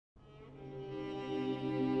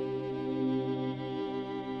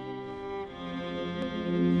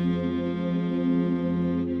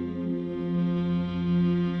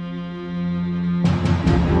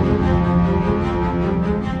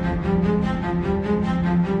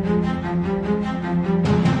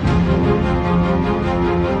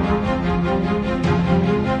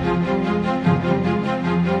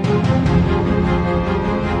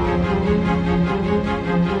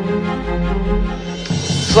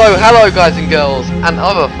So, hello guys and girls, and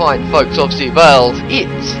other fine folks of the world. It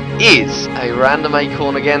is a Random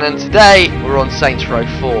Acorn again, and today we're on Saints Row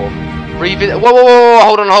 4. Whoa,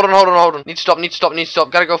 hold on. Need to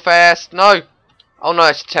stop, gotta go fast. No. Oh no,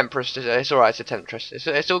 it's a Temptress. It's alright, it's a Temptress.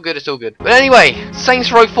 It's all good. But anyway,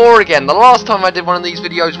 Saints Row 4 again. The last time I did one of these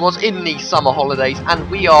videos was in the summer holidays, and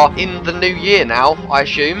we are in the new year now, I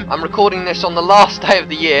assume. I'm recording this on the last day of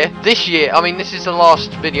the year. This year, I mean, this is the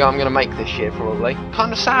last video I'm going to make this year, probably.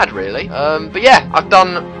 Kind of sad, really. But yeah, I've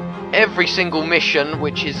done every single mission,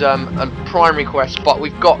 which is a primary quest, but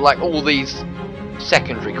we've got, like, all these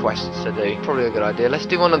secondary quests to do. Probably a good idea. Let's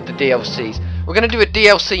do one of the DLCs. We're going to do a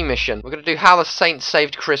DLC mission. We're going to do How the Saints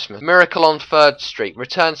Saved Christmas. Miracle on 3rd Street.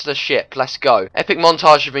 Return to the ship. Let's go. Epic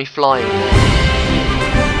montage of me flying.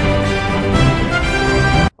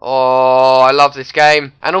 Oh, I love this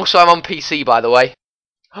game. And also I'm on PC, by the way.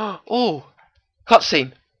 Oh,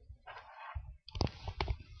 cutscene.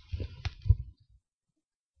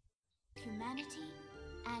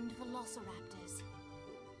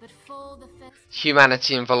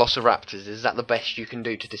 Humanity and Velociraptors. Is that the best you can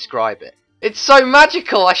do to describe it? It's so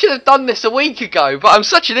magical. I should have done this a week ago, but I'm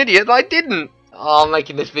such an idiot that I didn't. Oh, I'm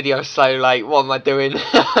making this video so late. What am I doing?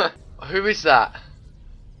 Who is that?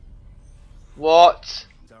 What?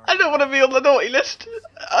 I don't want to be on the naughty list.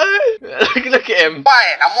 Look at him.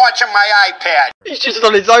 Quiet, I'm watching my iPad. He's just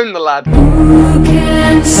on his own, the lad.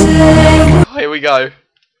 Oh, here we go.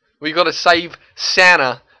 We got to save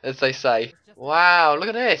Santa, as they say. Wow, look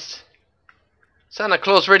at this. Santa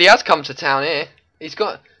Claus really has come to town here. He's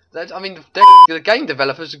got... I mean, the game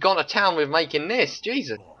developers have gone to town with making this.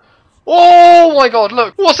 Jesus. Oh my god,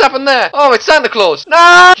 look. What's happened there? Oh, it's Santa Claus.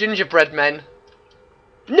 No! Gingerbread men.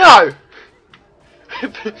 No!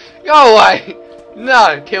 Go away.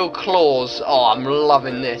 No. Kill claws. Oh, I'm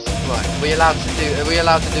loving this. Right, are we allowed to do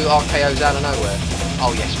RKOs out of nowhere?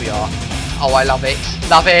 Oh, yes, we are. Oh, I love it.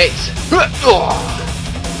 Love it. Oh.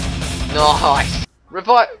 Nice.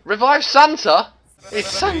 Revive Santa? It's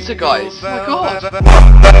Santa, guys. Oh my god.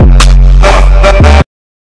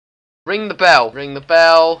 Ring the bell. Ring the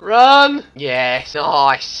bell. Run. Yes.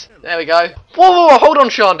 Nice. There we go. Whoa, hold on,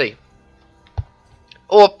 Shandy.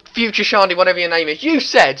 Or future Shandy, whatever your name is. You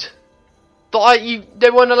said that you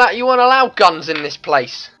won't allow guns in this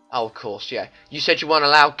place. Oh, of course, yeah. You said you won't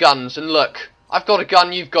allow guns, and look, I've got a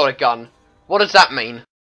gun. You've got a gun. What does that mean?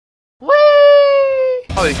 Whee!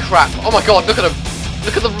 Holy crap! Oh my god! Look at them!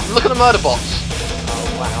 Look at the murder bots. Oh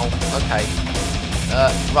wow. Okay.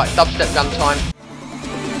 Right, dubstep gun time.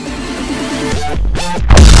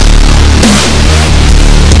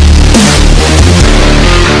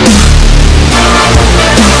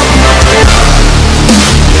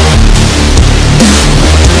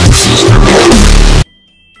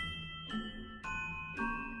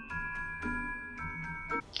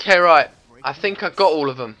 Okay, right. I think I've got all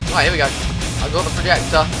of them. Right, here we go. I've got the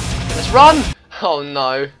projector. Let's run! Oh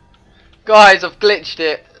no. Guys, I've glitched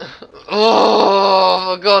it.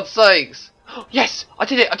 Oh, for God's sakes. Yes! I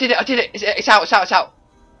did it! It's out!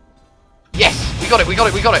 Yes! We got it!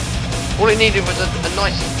 All it needed was a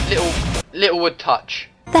nice little wood touch.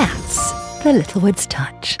 That's the Littlewood's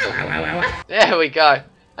touch. There we go.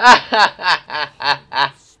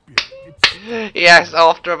 Yes,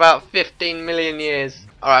 after about 15 million years.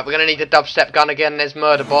 Alright, we're going to need a dubstep gun again. There's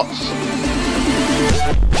murder bots.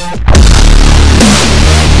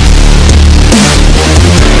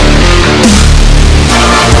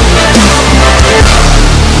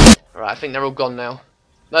 Alright, I think they're all gone now.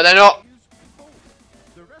 No, they're not.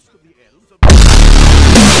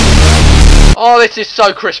 Oh, this is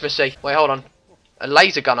so Christmassy. Wait, hold on. A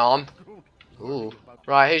laser gun arm. Ooh.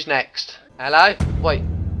 Right, who's next? Hello? Wait.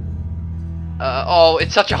 Oh,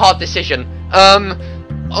 it's such a hard decision.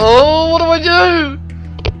 Oh, what do I do? I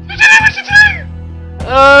don't know what to do.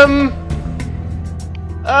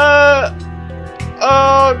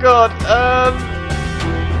 Oh god.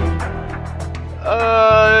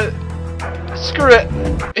 Screw it.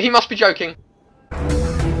 He must be joking.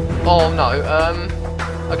 Oh no.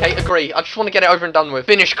 Okay, agree. I just want to get it over and done with.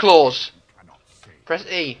 Finish clause. Press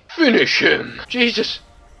E. Finish him. Jesus.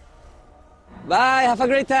 Bye, have a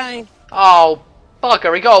great time. Oh,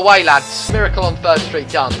 bugger, he got away, lads. Miracle on 3rd Street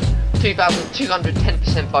done.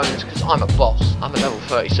 2,210% bonus because I'm a boss. I'm at level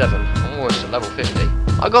 37. I'm almost at level 50.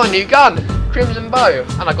 I got a new gun, Crimson Bow,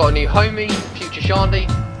 and I got a new homie, Future Shandy.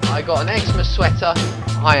 I got an Xmas sweater.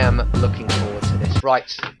 I am looking forward to this.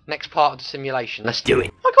 Right, next part of the simulation. Let's do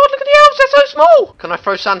it. Oh my god, look at the elves, they're so small. Can I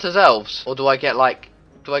throw Santa's elves, or do I get like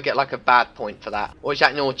a bad point for that? Or is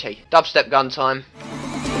that naughty? Dubstep gun time.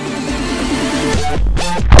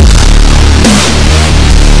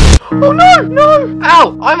 Oh no, no!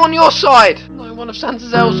 Ow! I'm on your side! No, one of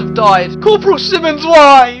Santa's elves have died. Corporal Simmons,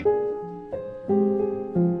 why?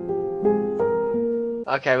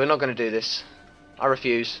 Okay, we're not going to do this. I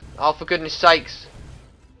refuse. Oh, for goodness sakes.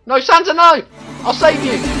 No, Santa, no! I'll save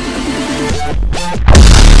you!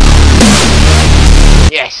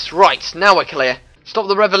 Yes, right, now we're clear. Stop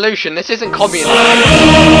the revolution, this isn't communism.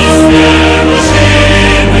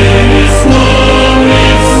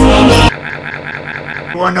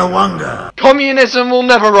 Communism will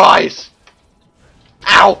never rise!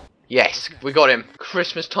 Ow! Yes, we got him.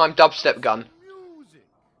 Christmas time dubstep gun.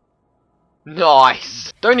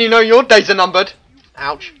 Nice! Don't you know your days are numbered?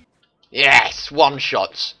 Ouch. Yes, one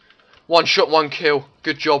shots. One shot, one kill.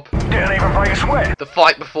 Good job. Didn't even break a sweat. The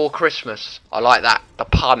fight before Christmas. I like that. The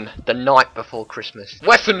pun. The night before Christmas.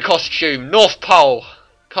 Weapon costume. North Pole.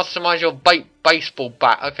 Customise your baseball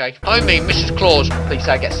bat. Okay. Homie, Mrs. Claus. Please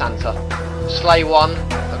say I get Santa. Sleigh 1.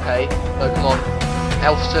 Okay. No, come on.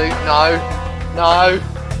 Elf suit. No. No.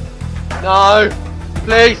 No.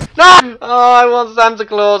 Please. No! Oh, I want Santa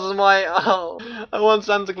Claus as my... Oh. I want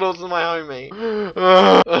Santa Claus as my homie.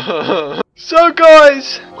 So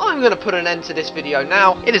guys, I'm going to put an end to this video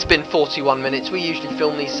now. It has been 41 minutes. We usually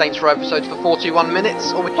film these Saints Row episodes for 41 minutes.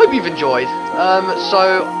 So we hope you've enjoyed.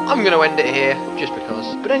 So I'm going to end it here, just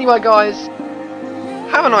because. But anyway guys,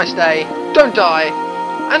 have a nice day, don't die,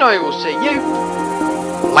 and I will see you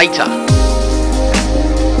later.